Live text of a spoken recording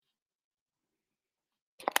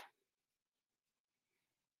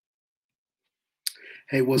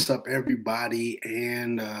Hey, what's up, everybody?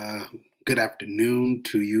 And good afternoon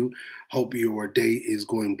to you. Hope your day is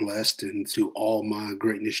going blessed. And to all my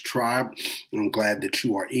greatness tribe, I'm glad that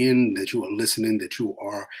you are in, that you are listening, that you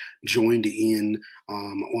are joined in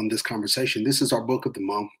on this conversation. This is our book of the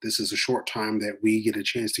month. This is a short time that we get a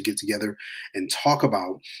chance to get together and talk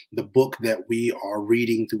about the book that we are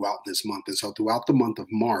reading throughout this month. And so, throughout the month of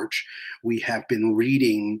March, we have been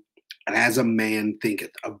reading. As a Man Thinketh,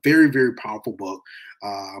 a very, very powerful book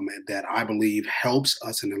that I believe helps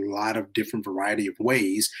us in a lot of different variety of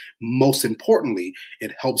ways. Most importantly,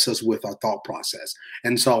 it helps us with our thought process.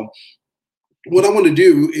 And so, what I want to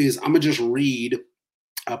do is I'm gonna just read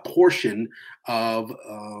a portion of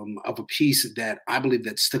a piece that I believe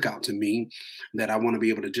that stuck out to me that I want to be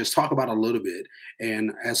able to just talk about a little bit.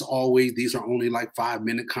 And as always, these are only like 5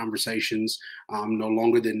 minute conversations, no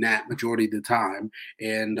longer than that majority of the time.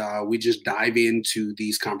 And we just dive into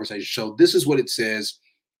these conversations. So this is what it says.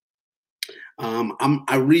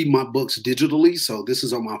 I read my books digitally, so this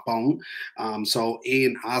is on my phone. I'll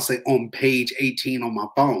say on page 18 on my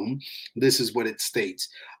phone, this is what it states.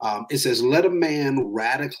 It says, "Let a man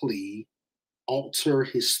radically alter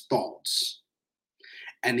his thoughts,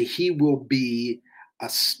 and he will be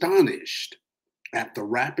astonished at the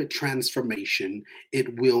rapid transformation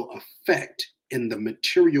it will affect in the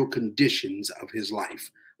material conditions of his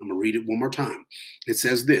life." I'm going to read it one more time. It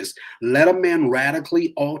says this: "Let a man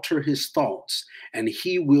radically alter his thoughts, and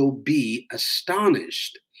he will be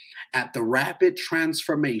astonished at the rapid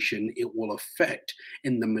transformation it will affect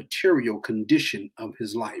in the material condition of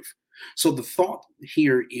his life." So the thought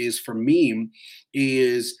here is for me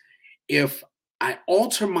is if I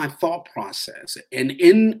alter my thought process, and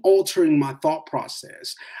in altering my thought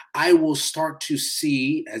process, I will start to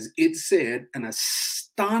see, as it said,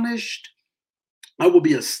 I will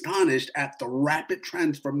be astonished at the rapid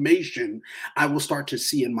transformation I will start to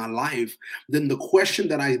see in my life. Then the question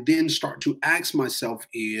that I then start to ask myself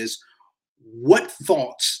is, what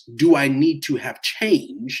thoughts do I need to have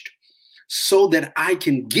changed so that I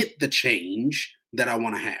can get the change that I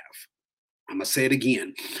want to have? I'm going to say it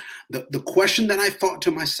again. The question that I thought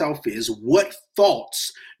to myself is, what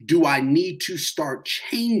thoughts do I need to start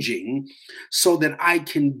changing so that I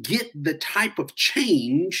can get the type of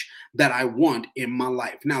change that I want in my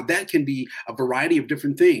life? Now, that can be a variety of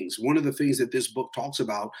different things. One of the things that this book talks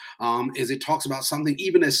about is it talks about something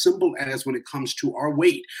even as simple as when it comes to our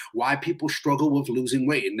weight, why people struggle with losing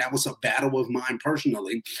weight. And that was a battle of mine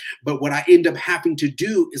personally. But what I end up having to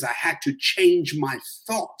do is I had to change my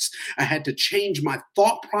thoughts. I had to change my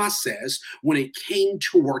thought process when it came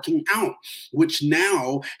to working out, which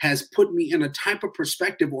now has put me in a type of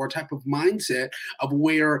perspective or a type of mindset of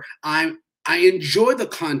where I enjoy the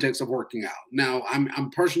context of working out. Now,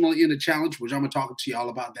 I'm personally in a challenge, which I'm going to talk to y'all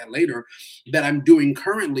about that later, that I'm doing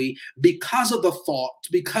currently because of the thought,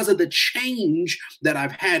 because of the change that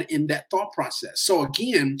I've had in that thought process. So,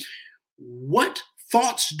 again, what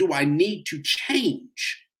thoughts do I need to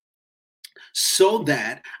change so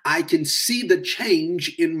that I can see the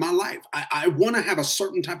change in my life? I want to have a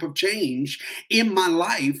certain type of change in my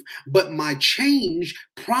life, but my change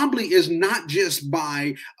probably is not just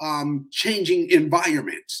by changing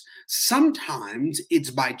environments. Sometimes it's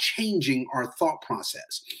by changing our thought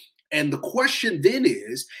process. And the question then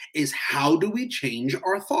is how do we change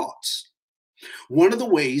our thoughts? One of the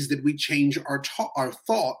ways that we change our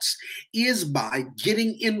thoughts is by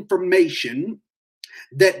getting information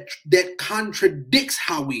that contradicts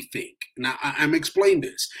how we think. Now, I'm explaining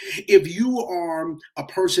this. If you are a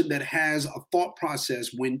person that has a thought process,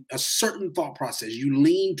 when a certain thought process, you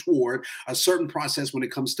lean toward a certain process when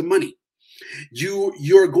it comes to money,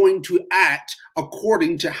 you're going to act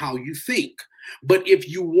according to how you think. But if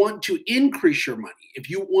you want to increase your money, if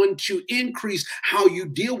you want to increase how you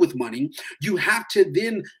deal with money, you have to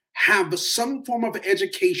then have some form of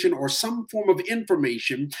education or some form of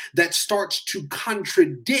information that starts to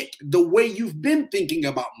contradict the way you've been thinking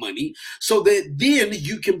about money, so that then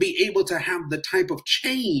you can be able to have the type of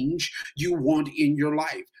change you want in your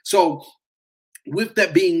life. So, with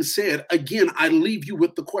that being said, again, I leave you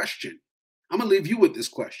with the question. I'm going to leave you with this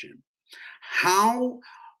question. How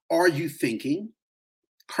are you thinking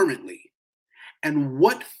currently? And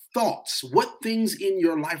what thoughts, what things in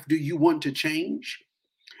your life do you want to change?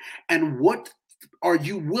 And what are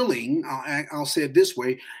you willing, I'll say it this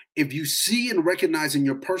way, if you see and recognize in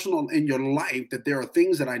your personal, in your life, that there are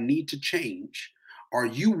things that I need to change, are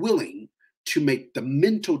you willing to make the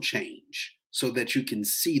mental change so that you can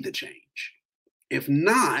see the change? If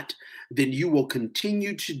not, then you will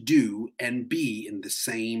continue to do and be in the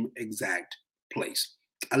same exact place.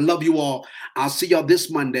 I love you all. I'll see y'all this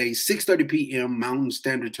Monday, 6:30 p.m. Mountain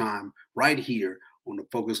Standard Time, right here on the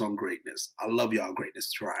Focus on Greatness. I love y'all,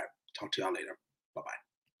 Greatness Tribe. Talk to y'all later. Bye-bye.